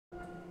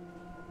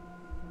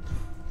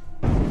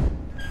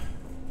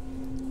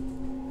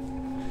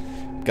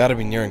Gotta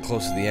be nearing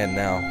close to the end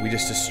now. We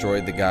just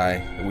destroyed the guy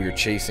that we were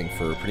chasing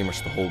for pretty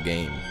much the whole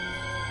game.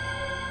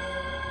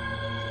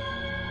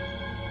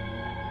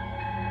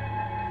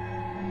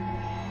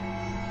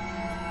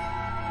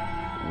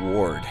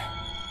 Ward.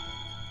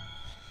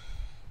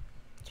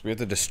 So we have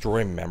to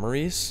destroy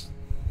memories?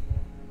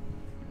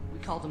 We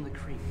called him the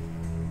Creep,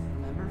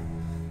 remember?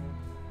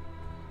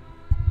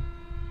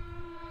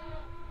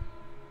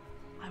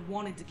 I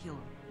wanted to kill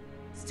him.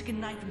 Stick a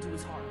knife into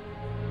his heart.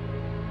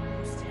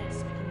 Those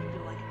tests making me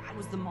feel like I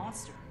was the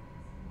monster.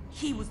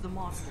 He was the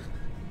monster.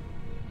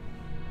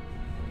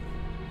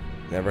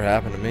 Never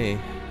happened to me.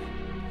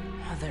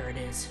 Oh, there it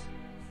is.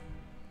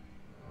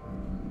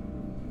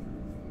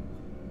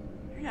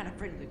 You're not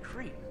afraid of the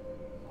Creep,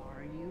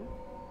 are you?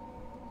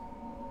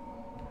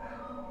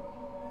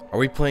 Are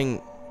we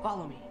playing...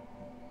 Follow me,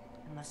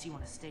 unless you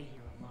want to stay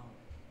here alone.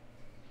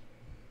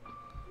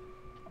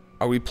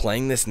 Are we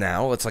playing this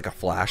now? It's like a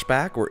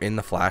flashback? We're in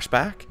the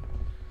flashback?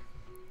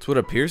 That's what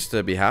appears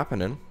to be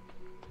happening.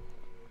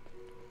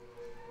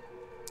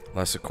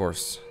 Unless, of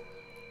course,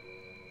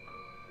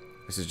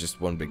 this is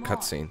just one big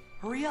cutscene.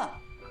 Hurry up!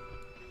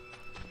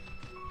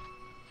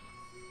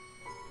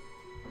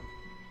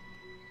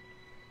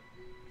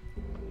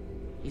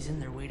 He's in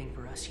there waiting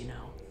for us, you know.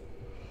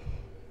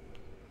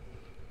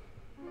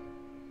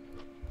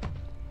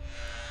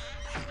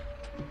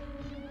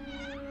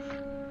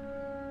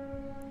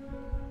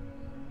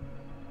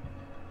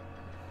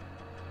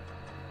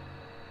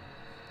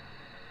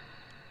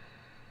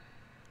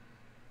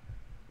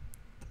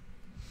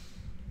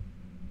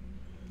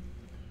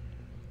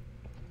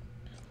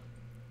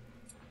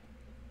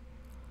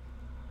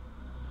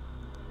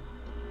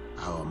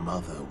 Our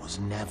mother was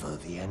never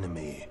the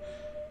enemy.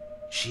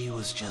 She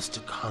was just a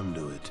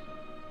conduit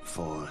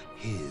for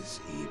his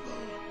evil.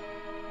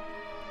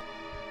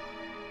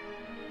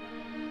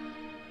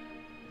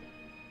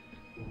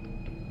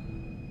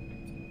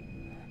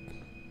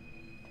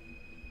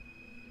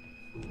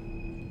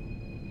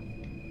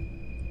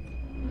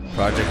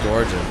 Project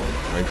Origin,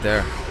 right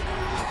there.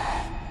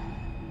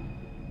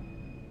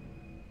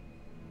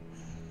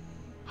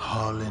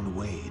 Harlan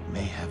Wade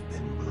may have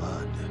been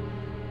blood,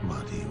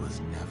 but he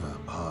was never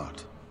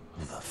part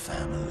of the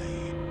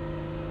family.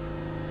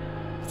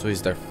 So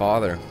he's their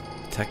father,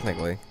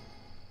 technically.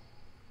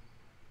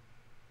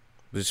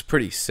 Which is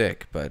pretty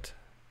sick, but...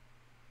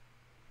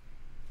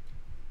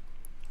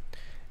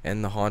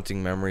 And the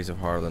haunting memories of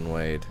Harlan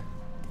Wade.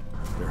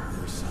 They're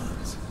her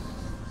sons.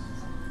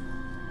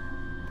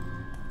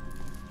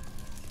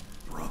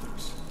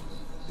 Brothers.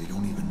 They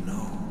don't even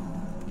know.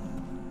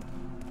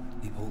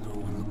 The older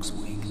one looks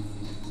weak.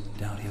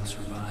 Doubt he'll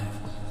survive.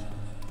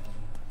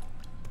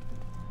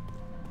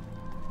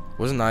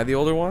 Wasn't I the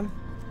older one?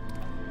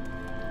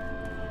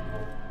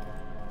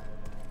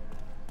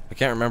 I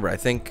can't remember. I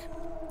think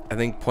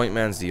Point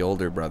Man's the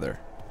older brother.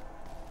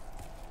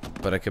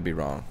 But I could be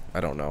wrong.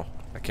 I don't know.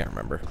 I can't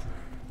remember.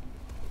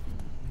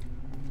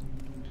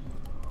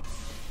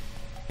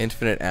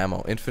 Infinite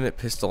ammo. Infinite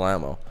pistol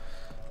ammo.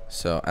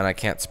 So, and I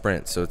can't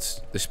sprint, so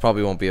this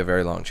probably won't be a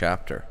very long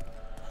chapter.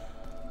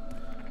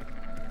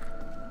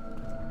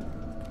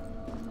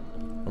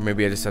 Or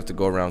maybe I just have to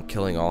go around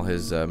killing all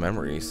his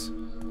memories.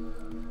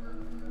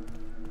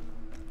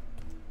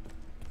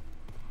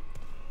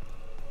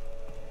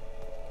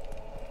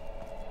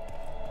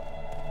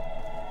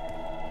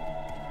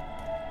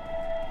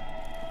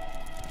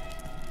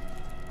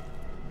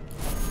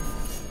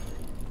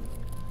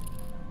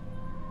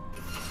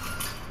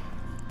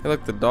 Hey,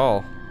 look, the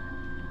doll.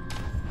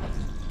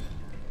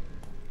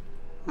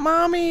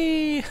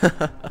 Mommy!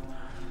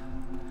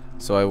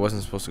 So I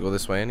wasn't supposed to go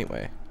this way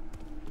anyway.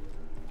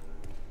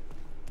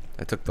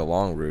 I took the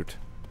long route.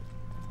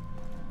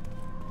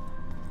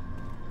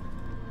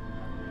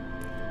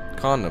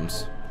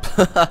 Condoms.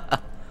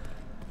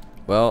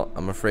 Well,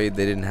 I'm afraid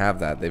they didn't have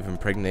that. They've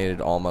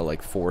impregnated Alma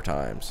like 4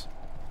 times.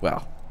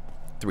 Well,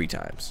 3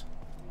 times.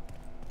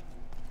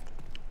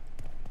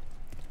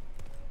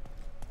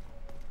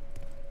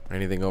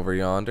 Anything over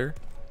yonder?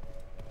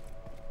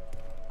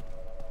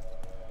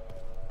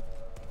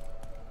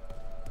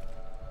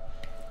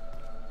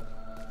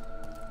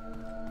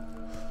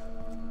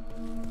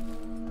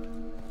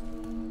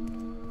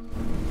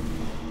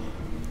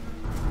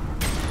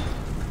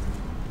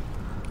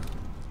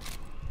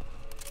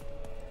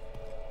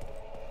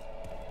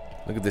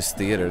 Look at this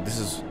theater. This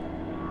is...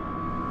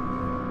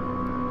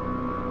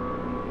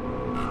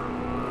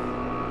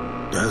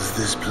 Does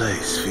this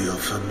place feel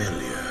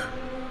familiar?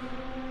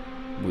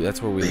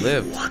 That's where we They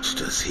lived.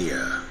 watched us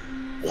here.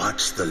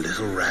 Watched the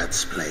little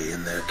rats play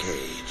in their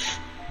cage.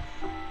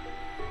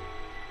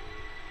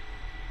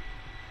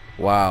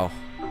 Wow.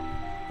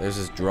 There's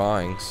his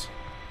drawings.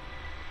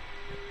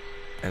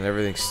 And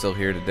everything's still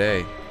here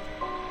today.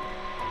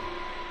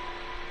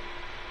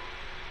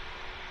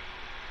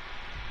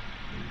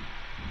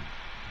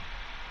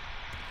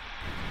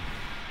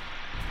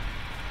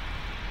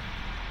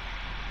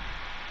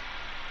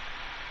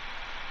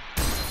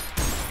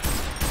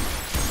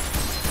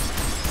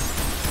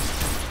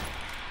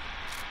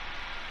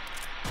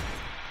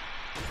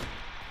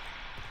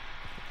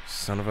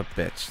 Son of a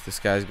bitch. This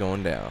guy's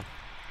going down.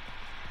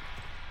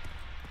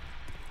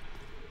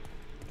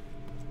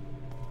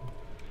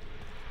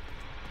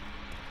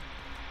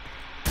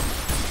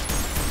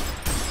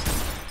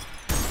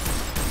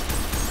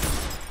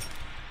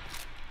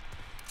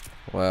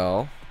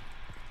 Well,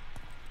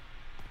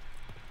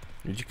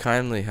 would you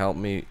kindly help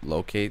me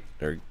locate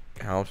or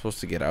how I'm supposed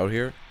to get out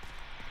here?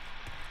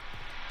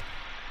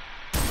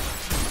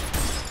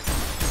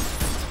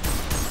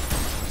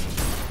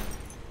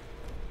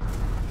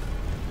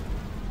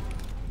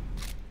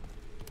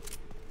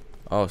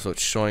 Oh, so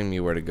it's showing me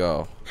where to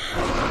go.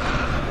 He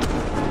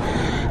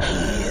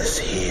is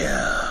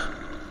here.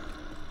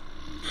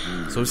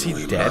 So is he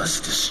We dead?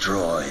 must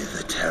destroy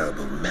the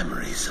terrible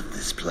memories of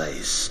this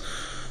place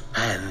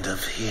and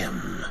of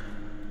him.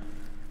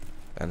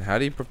 And how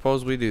do you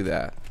propose we do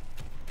that?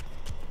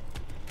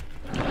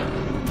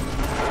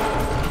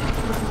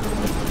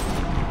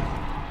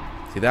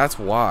 See, that's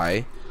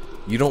why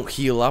you don't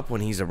heal up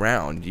when he's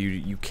around.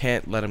 You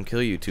can't let him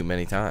kill you too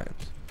many times.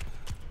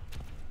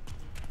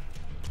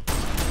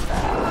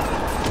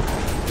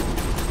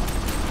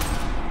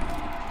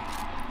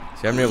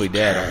 See, I'm nearly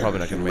dead. I'm probably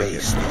not gonna make it.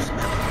 Erase these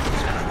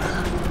memories,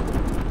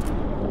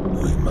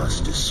 brother. We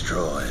must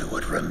destroy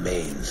what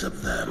remains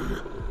of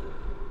them.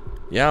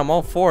 Yeah, I'm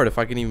all for it if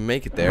I can even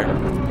make it there.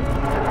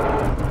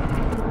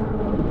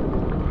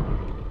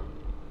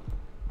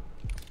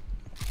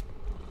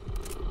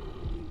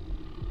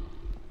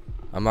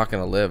 I'm not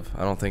gonna live.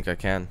 I don't think I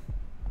can.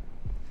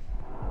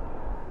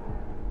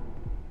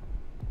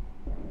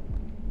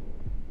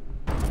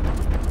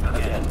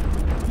 Again.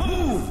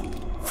 Move!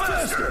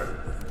 Faster!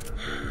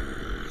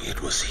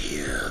 It was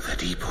here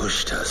that he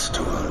pushed us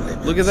to our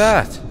limits. Look at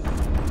that.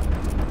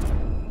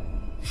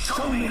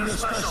 Show me your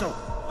special,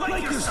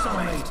 like your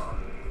soulmate!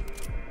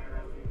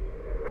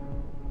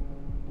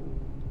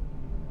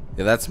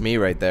 Yeah, that's me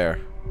right there.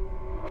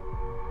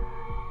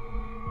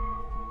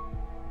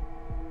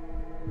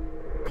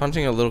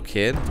 Punching a little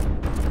kid.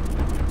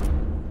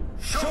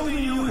 Show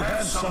me you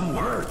have some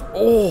worth!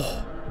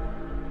 Oh!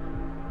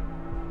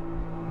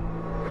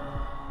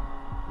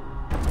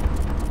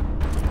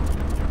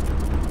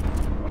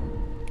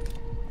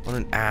 What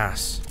an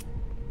ass.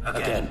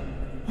 Again.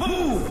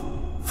 Move!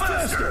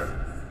 Faster!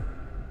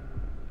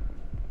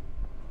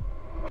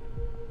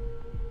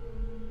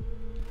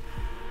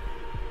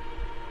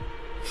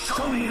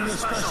 Show me your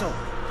special,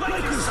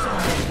 like your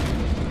soulmate!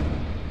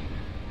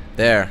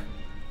 There.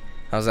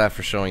 How's that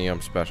for showing you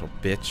I'm special,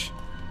 bitch?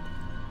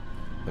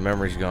 The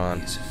memory's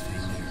gone. It's a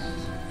failure.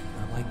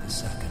 Not like the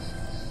second.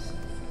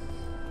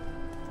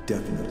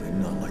 Definitely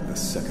not like the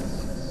second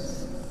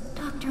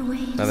one. Dr.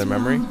 Wade. Another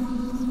memory?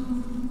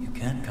 You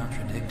can't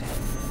contradict it.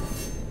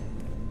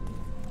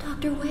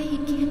 Dr.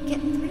 Wade can't get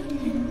through to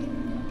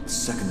him. The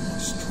second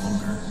one's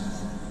stronger.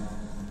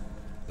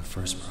 The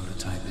first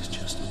prototype is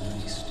just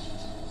released.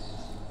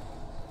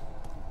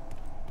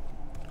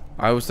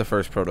 I was the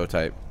first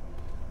prototype.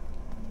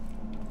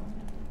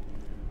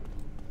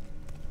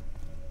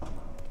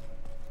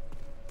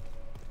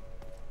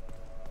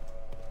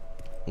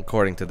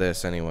 According to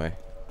this, anyway.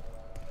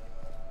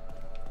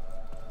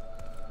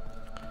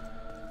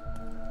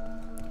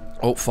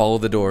 Oh, follow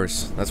the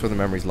doors. That's where the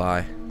memories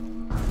lie.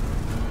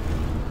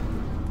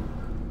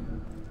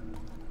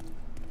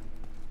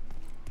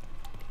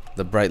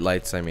 The bright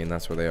lights, I mean,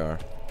 that's where they are.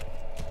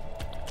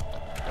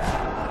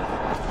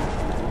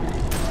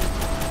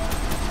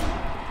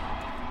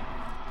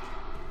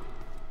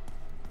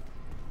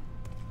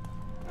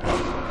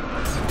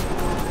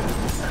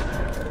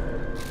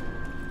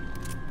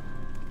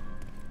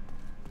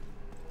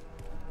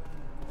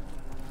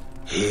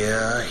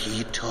 Here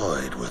he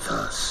toyed with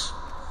us.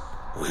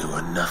 We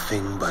were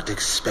nothing but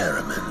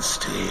experiments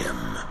to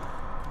him.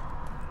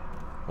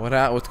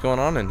 What's going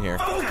on in here?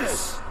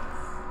 Focus!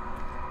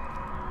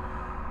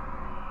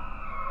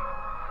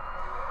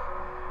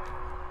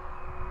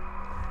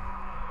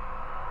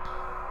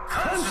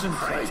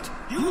 Concentrate!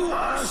 You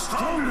are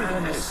stronger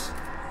than this!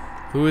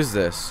 Who is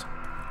this?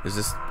 Is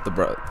this the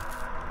bro?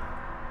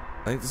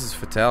 I think this is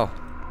F.E.A.R.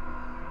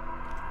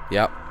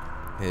 Yep,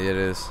 it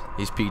is.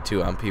 He's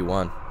P2. I'm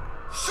P1.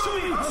 Show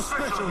me how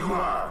special you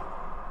are!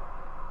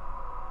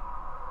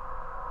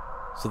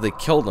 So they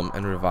killed him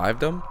and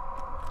revived him?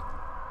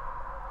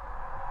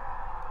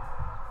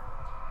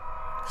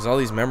 Because all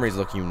these memories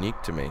look unique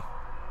to me.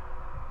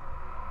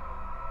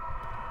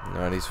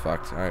 No, he's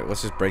fucked. Alright,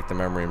 let's just break the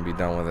memory and be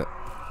done with it.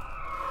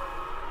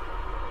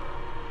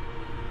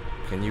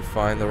 Can you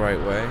find the right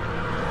way?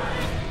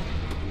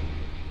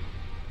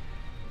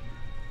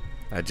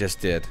 I just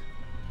did.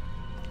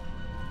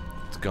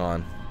 It's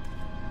gone.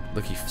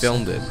 Look, he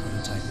filmed it. Second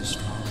prototype is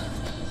stronger.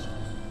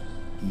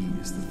 He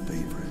is the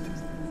favorite.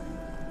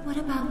 What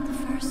about the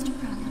first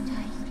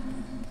prototype?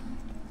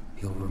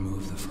 He'll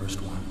remove the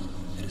first one.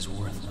 It is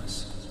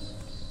worthless.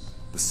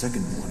 The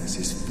second one is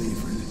his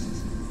favorite.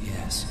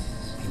 Yes,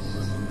 he will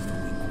remove the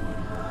weak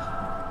one.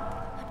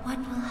 But what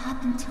will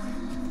happen to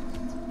him?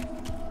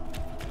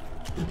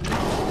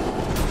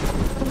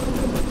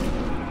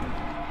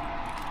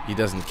 He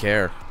doesn't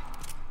care.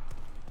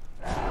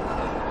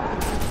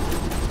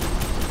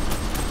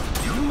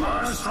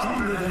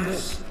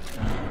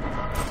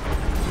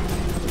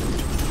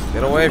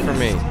 away from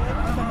me.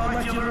 On the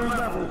molecular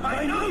level,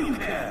 I know you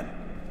can.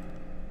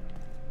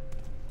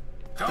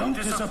 Don't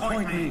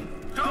disappoint me.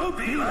 Don't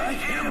be like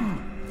him.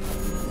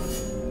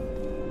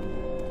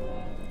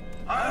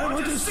 I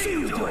want to see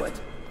you do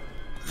it.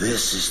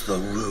 This is the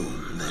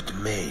room that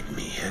made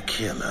me a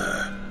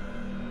killer.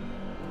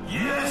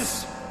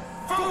 Yes.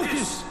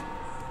 Focus.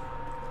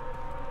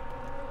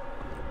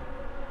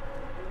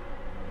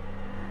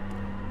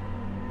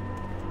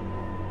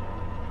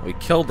 We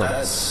killed him.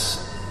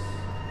 That's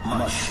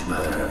much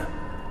better.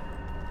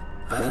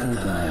 Better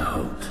than I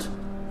hoped.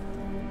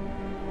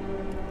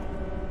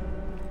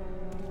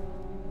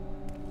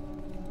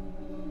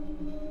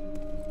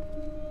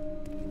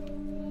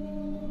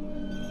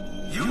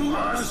 You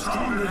are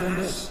stronger than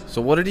this.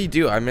 So what did he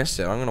do? I missed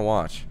it. I'm gonna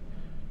watch.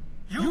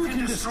 You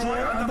can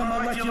destroy on the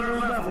molecular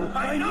level.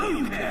 I know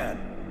you can.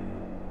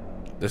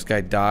 This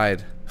guy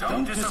died.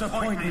 Don't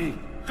disappoint me.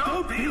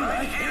 Don't be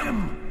like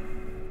him.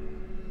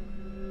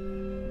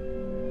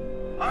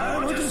 I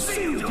want to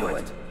see you do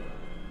it.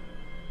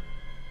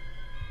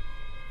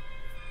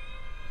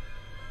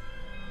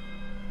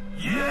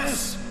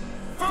 Yes.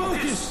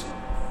 Focus.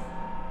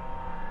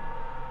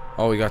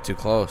 Oh, we got too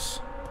close.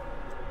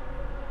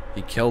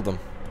 He killed him.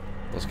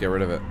 Let's get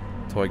rid of it.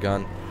 Toy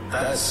gun.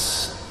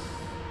 That's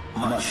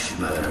much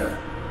better.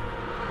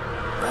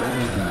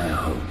 Better than I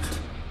hoped.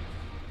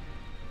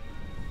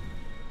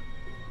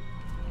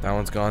 That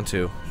one's gone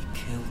too. He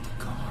killed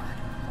the guard.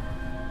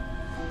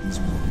 He's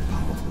more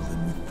powerful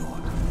than we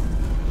thought.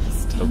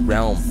 He's The dangerous.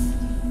 realm.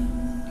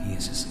 He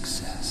is a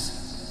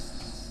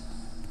success.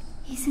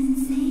 He's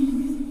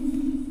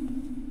insane.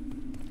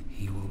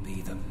 He will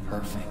be the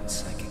perfect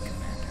psychic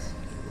commander.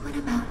 What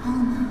about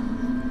Alma?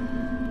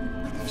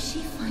 What if she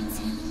finds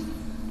him?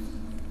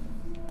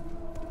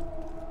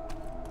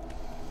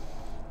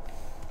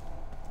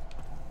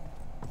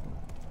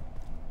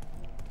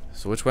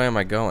 So which way am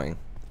I going?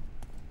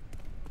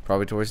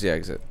 Probably towards the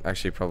exit.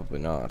 Actually, probably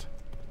not.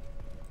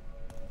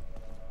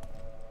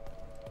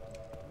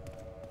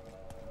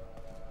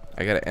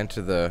 I gotta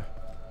enter the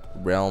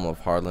realm of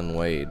Harlan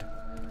Wade,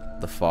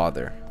 the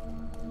father.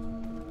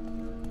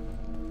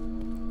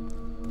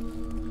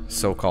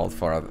 So-called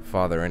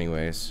father,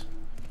 anyways.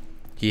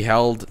 He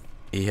held.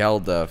 I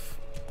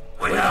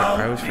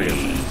always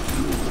forget.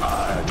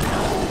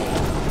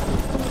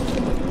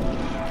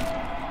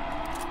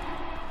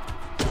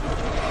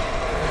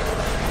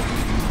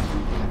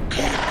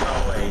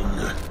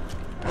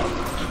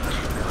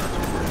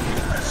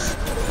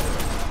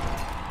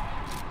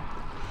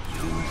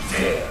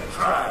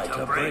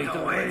 Break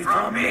away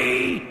from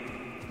me!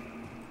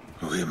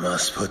 We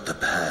must put the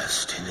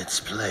past in its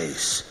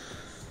place.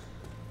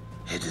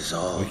 It is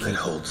all that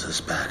holds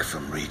us back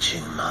from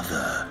reaching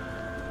Mother.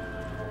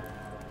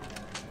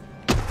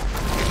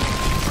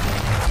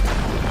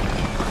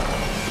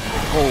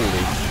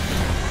 Holy.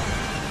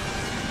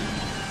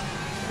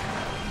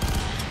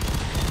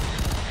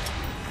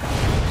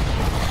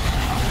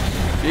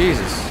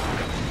 Jesus.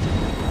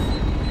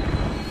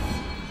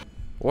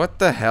 What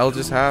the hell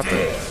just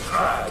happened?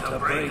 Try to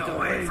break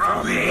away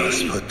from We me!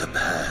 must put the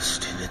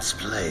past in its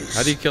place.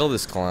 How do you kill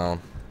this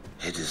clown?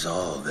 It is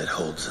all that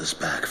holds us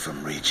back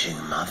from reaching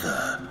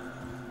Mother.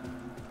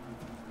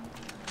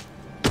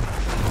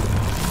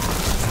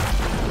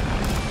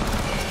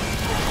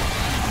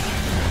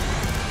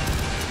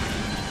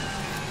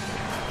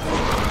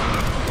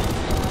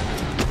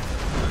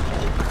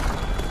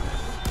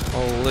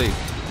 Holy.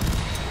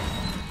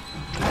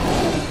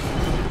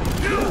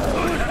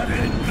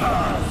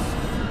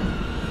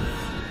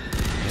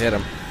 Hit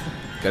him.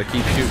 Gotta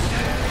keep shooting.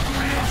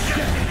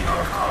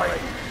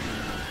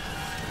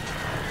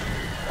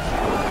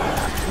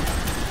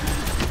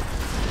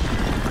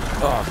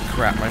 Oh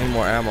crap, I need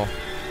more ammo.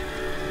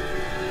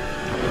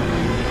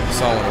 I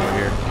saw one over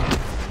here.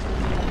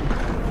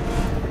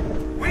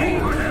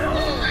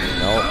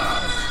 Nope.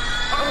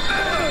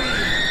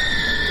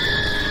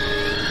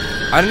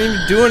 I didn't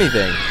even do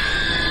anything.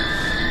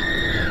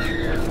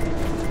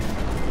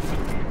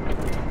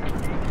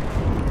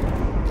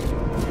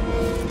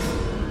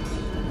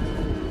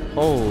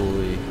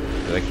 Holy.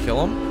 Did I kill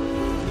him?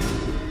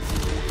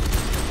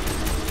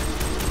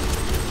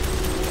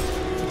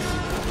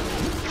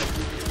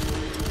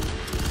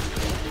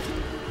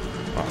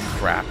 Oh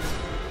crap.